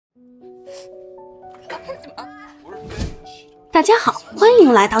大家好，欢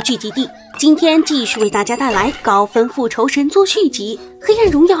迎来到剧集地，今天继续为大家带来高分复仇神作续集《黑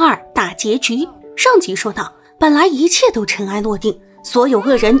暗荣耀2大结局》。上集说到，本来一切都尘埃落定，所有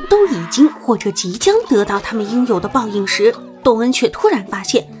恶人都已经或者即将得到他们应有的报应时，董恩却突然发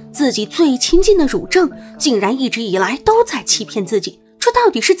现自己最亲近的乳正竟然一直以来都在欺骗自己，这到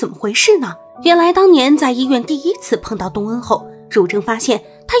底是怎么回事呢？原来当年在医院第一次碰到董恩后，乳正发现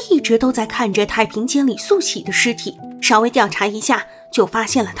他一直都在看着太平间里素喜的尸体，稍微调查一下就发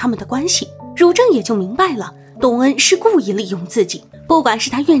现了他们的关系。乳正也就明白了，董恩是故意利用自己，不管是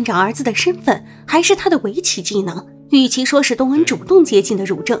他院长儿子的身份，还是他的围棋技能，与其说是董恩主动接近的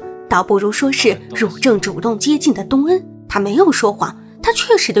乳正，倒不如说是乳正主动接近的董恩。他没有说谎，他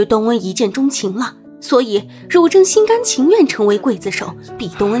确实对董恩一见钟情了，所以乳正心甘情愿成为刽子手，比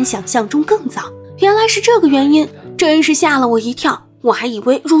董恩想象中更早。原来是这个原因，真是吓了我一跳，我还以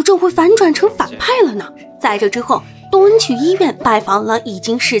为乳正会反转成反派了呢。在这之后，董恩去医院拜访了已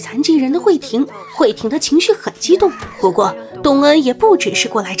经是残疾人的慧婷，慧婷的情绪很激动，不过董恩也不只是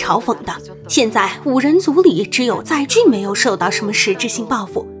过来嘲讽的。现在5人组里只有在俊没有受到什么实质性报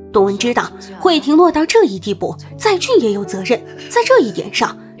复，董恩知道慧婷落到这一地步，在俊也有责任，在这一点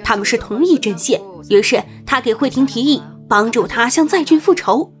上他们是同一阵线，于是他给慧婷提议帮助他向在俊复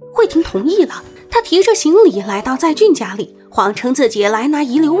仇。慧婷同意了，他提着行李来到在俊家里，谎称自己来拿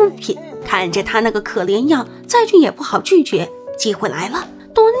遗留物品。看着他那个可怜样，在俊也不好拒绝。机会来了，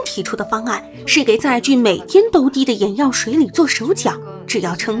董恩提出的方案是给在俊每天都滴的眼药水里做手脚，只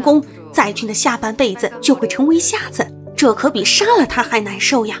要成功，在俊的下半辈子就会成为瞎子，这可比杀了他还难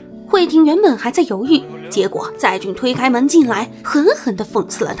受呀。慧婷原本还在犹豫，结果在俊推开门进来，狠狠地讽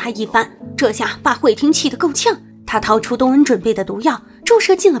刺了他一番，这下把慧婷气得够呛。他掏出董恩准备的毒药，注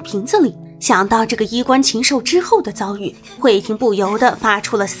射进了瓶子里。想到这个衣冠禽兽之后的遭遇，慧婷不由得发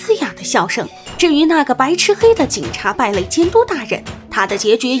出了嘶哑的笑声。至于那个白吃黑的警察败类监督大人，他的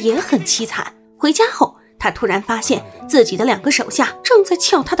结局也很凄惨。回家后，他突然发现自己的2个手下正在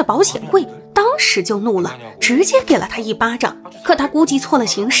撬他的保险柜，当时就怒了，直接给了他一巴掌。可他估计错了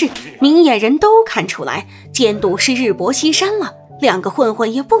形势，明眼人都看出来监督是日薄西山了，2个混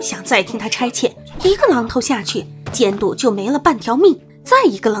混也不想再听他差遣，一个榔头下去，监督就没了半条命，再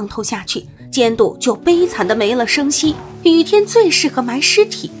一个榔头下去，监督就悲惨的没了声息。雨天最适合埋尸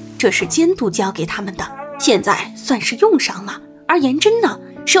体，这是监督教给他们的，现在算是用上了。而颜真呢，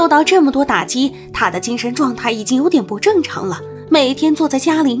受到这么多打击，他的精神状态已经有点不正常了，每天坐在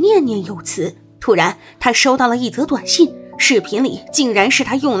家里念念有词。突然他收到了一则短信，视频里竟然是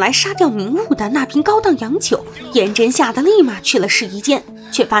他用来杀掉明悟的那瓶高档洋酒。颜真吓得立马去了试衣间，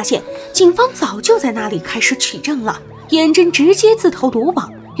却发现警方早就在那里开始取证了。颜真直接自投罗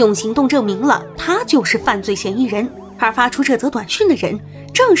网，用行动证明了他就是犯罪嫌疑人。而发出这则短讯的人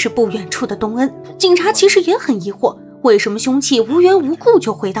正是不远处的董恩。警察其实也很疑惑，为什么凶器无缘无故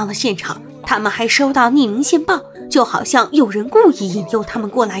就回到了现场，他们还收到匿名线报，就好像有人故意引诱他们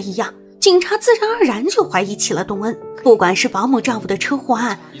过来一样。警察自然而然就怀疑起了董恩，不管是保姆丈夫的车祸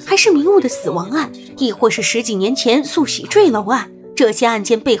案，还是明悟的死亡案，亦或是10几年前素喜坠楼案，这些案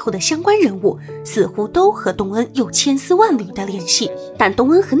件背后的相关人物似乎都和董恩有千丝万缕的联系。但董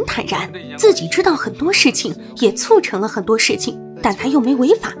恩很坦然，自己知道很多事情，也促成了很多事情，但他又没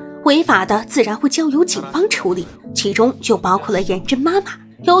违法，违法的自然会交由警方处理，其中就包括了颜真妈妈。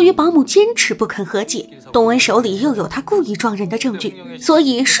由于保姆坚持不肯和解，董恩手里又有他故意撞人的证据，所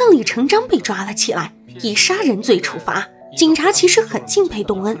以顺理成章被抓了起来，以杀人罪处罚。警察其实很敬佩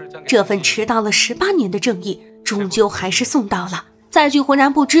董恩，这份迟到了18年的正义终究还是送到了。在俊浑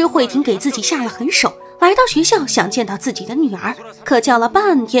然不知慧婷给自己下了狠手，来到学校想见到自己的女儿，可叫了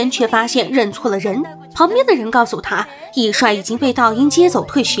半天却发现认错了人。旁边的人告诉他，易帅已经被道英接走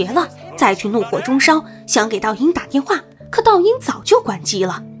退学了。再俊怒火中烧，想给道英打电话，可道英早就关机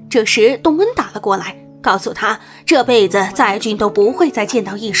了。这时董恩打了过来，告诉他这辈子在俊都不会再见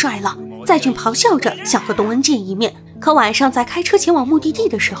到易帅了。在俊咆哮着想和董恩见一面，可晚上在开车前往目的地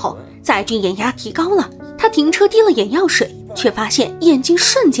的时候，在俊眼压提高了，他停车滴了眼药水，却发现眼睛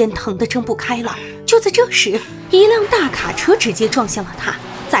瞬间疼得睁不开了。就在这时，一辆大卡车直接撞向了他，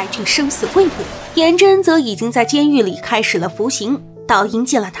在俊生死未卜。颜真则已经在监狱里开始了服刑，道英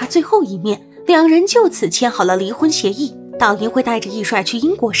见了他最后一面，2人就此签好了离婚协议。道英会带着易帅去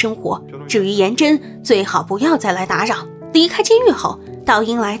英国生活，至于颜真，最好不要再来打扰。离开监狱后，道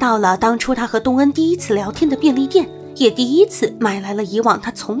英来到了当初他和东恩第一次聊天的便利店，也第一次买来了以往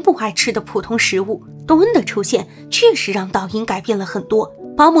他从不爱吃的普通食物。东恩的出现确实让道英改变了很多。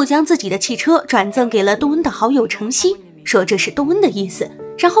保姆将自己的汽车转赠给了东恩的好友程曦，说这是东恩的意思，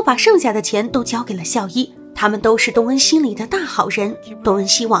然后把剩下的钱都交给了校医。他们都是东恩心里的大好人。东恩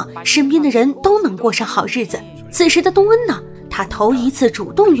希望身边的人都能过上好日子。此时的东恩呢，他头一次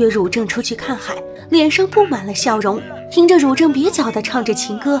主动约汝正出去看海，脸上布满了笑容。听着汝正蹩脚地唱着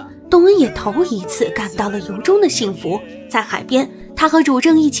情歌，东恩也头一次感到了由衷的幸福。在海边，他和汝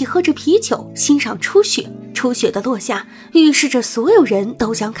正一起喝着啤酒，欣赏初雪。初雪的落下，预示着所有人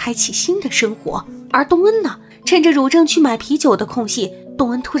都将开启新的生活。而东恩呢，趁着汝正去买啤酒的空隙，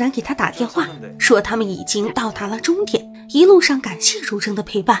东恩突然给他打电话，说他们已经到达了终点，一路上感谢汝正的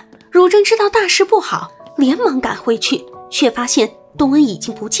陪伴。汝正知道大事不好，连忙赶回去，却发现东恩已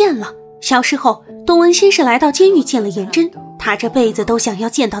经不见了。消失后，东恩先是来到监狱见了颜真，他这辈子都想要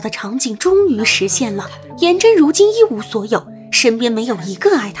见到的场景终于实现了。颜真如今一无所有，身边没有一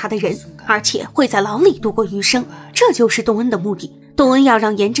个爱他的人，而且会在牢里度过余生，这就是东恩的目的。东恩要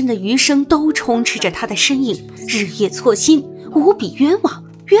让颜真的余生都充斥着他的身影，日夜错心，无比冤枉。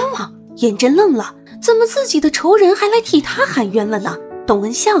冤枉？颜真愣了，怎么自己的仇人还来替他喊冤了呢？东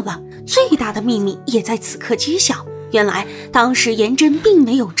恩笑了，最大的秘密也在此刻揭晓。原来当时颜真并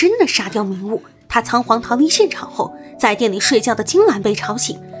没有真的杀掉明悟，他仓皇逃离现场后，在店里睡觉的金兰被吵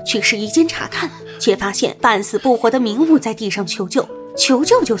醒，去试衣间查看，却发现半死不活的明悟在地上求救。求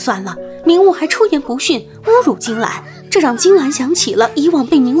救就算了，明悟还出言不逊，侮辱金兰，这让金兰想起了以往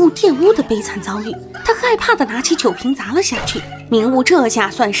被明悟玷污的悲惨遭遇，他害怕地拿起酒瓶砸了下去。明悟这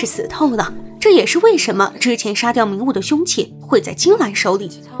下算是死透了。这也是为什么之前杀掉明悟的凶器会在金兰手里，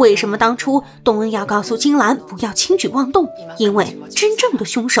为什么当初东恩要告诉金兰不要轻举妄动，因为真正的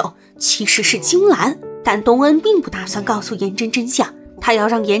凶手其实是金兰。但东恩并不打算告诉颜真真相，他要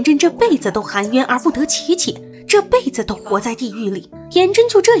让颜真这辈子都含冤而不得其解，这辈子都活在地狱里。颜真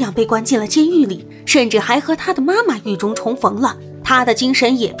就这样被关进了监狱里，甚至还和他的妈妈狱中重逢了。他的精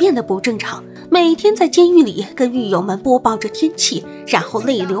神也变得不正常，每天在监狱里跟狱友们播报着天气，然后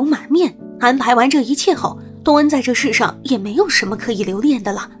泪流满面。安排完这一切后，东恩在这世上也没有什么可以留恋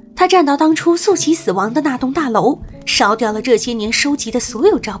的了。他站到当初素喜死亡的那栋大楼，烧掉了这些年收集的所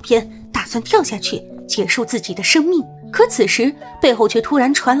有照片，打算跳下去结束自己的生命。可此时背后却突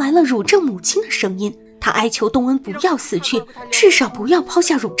然传来了汝正母亲的声音，他哀求东恩不要死去，至少不要抛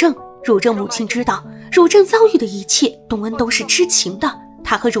下汝正。汝正母亲知道汝正遭遇的一切，东恩都是知情的。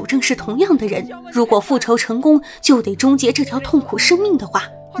他和汝正是同样的人，如果复仇成功就得终结这条痛苦生命的话，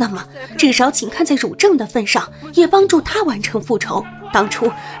那么至少请看在汝正的份上，也帮助他完成复仇。当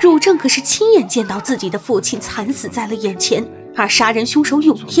初汝正可是亲眼见到自己的父亲惨死在了眼前，而杀人凶手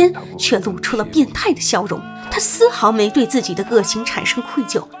永天却露出了变态的笑容，他丝毫没对自己的恶行产生愧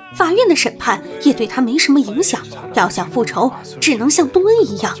疚，法院的审判也对他没什么影响。要想复仇，只能像东恩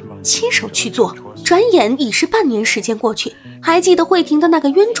一样亲手去做。转眼已是半年时间过去，还记得慧婷的那个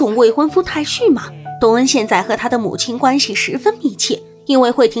冤种未婚夫太旭吗？东恩现在和他的母亲关系十分密切，因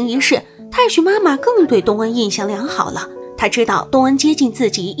为慧婷一事，太旭妈妈更对东恩印象良好了。他知道东恩接近自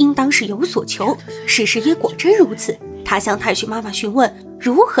己应当是有所求，事实也果真如此。他向太旭妈妈询问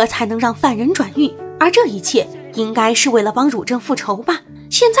如何才能让犯人转狱，而这一切应该是为了帮汝正复仇吧。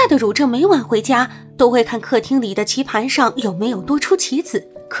现在的汝正每晚回家都会看客厅里的棋盘上有没有多出棋子，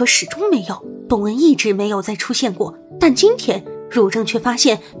可始终没有，东恩一直没有再出现过。但今天汝正却发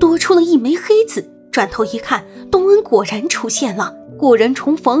现多出了一枚黑子，转头一看，东恩果然出现了。故人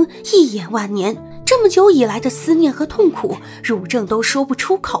重逢，一眼万年，这么久以来的思念和痛苦，汝正都说不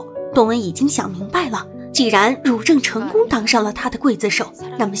出口。东恩已经想明白了，既然汝正成功当上了他的刽子手，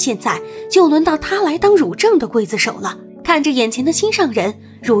那么现在就轮到他来当汝正的刽子手了。看着眼前的心上人，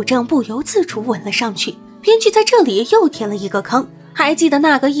汝正不由自主吻了上去。编剧在这里又填了一个坑，还记得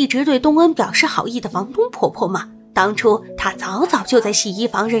那个一直对东恩表示好意的房东婆婆吗？当初她早就在洗衣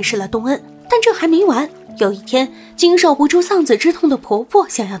房认识了东恩，但这还没完。有一天，经受不住丧子之痛的婆婆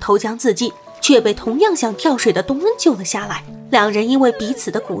想要投江自尽，却被同样想跳水的东恩救了下来。两人因为彼此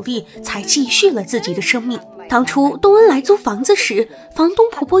的鼓励，才继续了自己的生命。当初东恩来租房子时，房东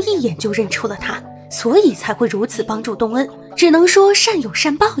婆婆一眼就认出了他，所以才会如此帮助东恩，只能说善有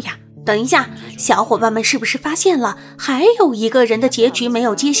善报呀。等一下，小伙伴们是不是发现了还有一个人的结局没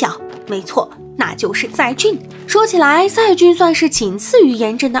有揭晓？没错，那就是赛俊。说起来，赛俊算是仅次于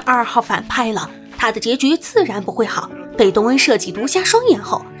严真的2号反派了，他的结局自然不会好。被东恩设计毒瞎双眼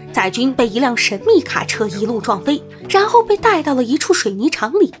后，赛俊被一辆神秘卡车一路撞飞，然后被带到了一处水泥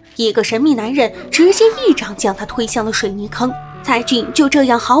场里，一个神秘男人直接一掌将他推向了水泥坑。赛俊就这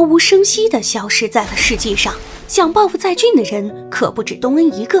样毫无声息地消失在了世界上。想报复赛俊的人可不止东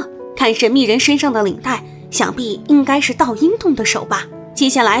恩一个，看神秘人身上的领带，想必应该是道英动的手吧。接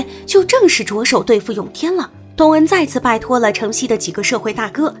下来就正式着手对付永天了。东恩再次拜托了城西的几个社会大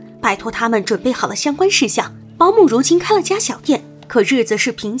哥，拜托他们准备好了相关事项。保姆如今开了家小店，可日子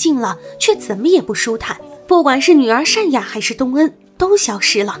是平静了，却怎么也不舒坦。不管是女儿善雅还是东恩都消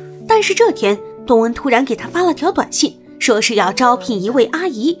失了。但是这天，东恩突然给他发了条短信，说是要招聘一位阿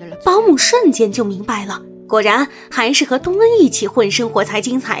姨。保姆瞬间就明白了，果然还是和东恩一起混生活才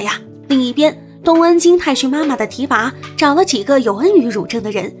精彩呀。另一边，东恩经太勋妈妈的提拔，找了几个有恩于汝正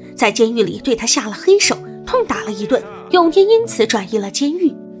的人，在监狱里对他下了黑手，痛打了一顿。永天因此转移了监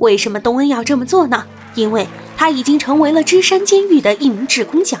狱。为什么东恩要这么做呢？因为他已经成为了芝山监狱的一名志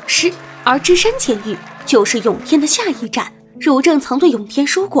工讲师，而芝山监狱就是永天的下一站。汝正曾对永天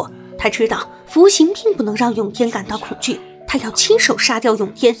说过，他知道服刑并不能让永天感到恐惧，他要亲手杀掉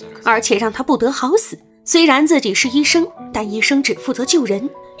永天，而且让他不得好死。虽然自己是医生，但医生只负责救人，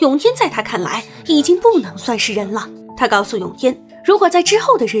永天在他看来已经不能算是人了。他告诉永天，如果在之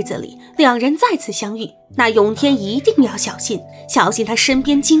后的日子里两人再次相遇，那永天一定要小心他身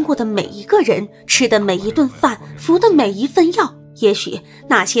边经过的每一个人，吃的每一顿饭，服的每一份药，也许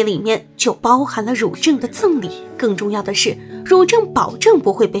那些里面就包含了汝正的赠礼。更重要的是，汝正保证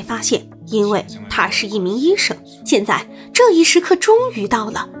不会被发现，因为他是一名医生。现在这一时刻终于到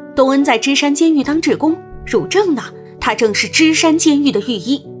了。东恩在芝山监狱当志工，汝正呢，他正是芝山监狱的狱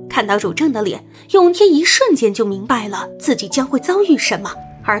医。看到汝正的脸，永天一瞬间就明白了自己将会遭遇什么。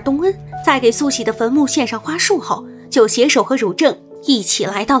而东恩在给素喜的坟墓献上花束后，就携手和汝正一起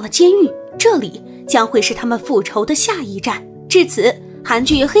来到了监狱，这里将会是他们复仇的下一站。至此，韩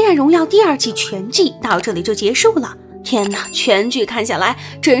剧《黑暗荣耀》第2季全季到这里就结束了。天哪，全剧看下来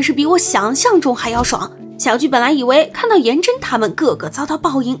真是比我想象中还要爽。小剧本来以为看到颜真他们个个遭到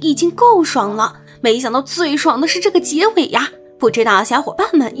报应已经够爽了，没想到最爽的是这个结尾呀。不知道小伙伴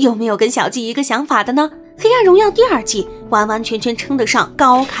们有没有跟小季一个想法的呢？黑暗荣耀第2季完完全全称得上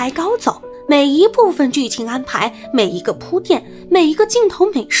高开高走，每一部分剧情安排，每一个铺垫，每一个镜头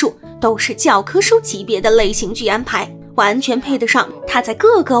美术都是教科书级别的类型剧安排，完全配得上它在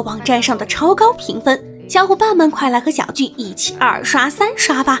各个网站上的超高评分。小伙伴们快来和小剧一起2刷3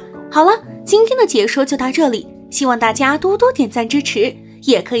刷吧。好了，今天的解说就到这里，希望大家多多点赞支持，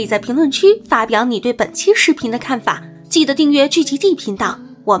也可以在评论区发表你对本期视频的看法。记得订阅剧集地频道，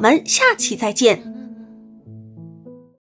我们下期再见。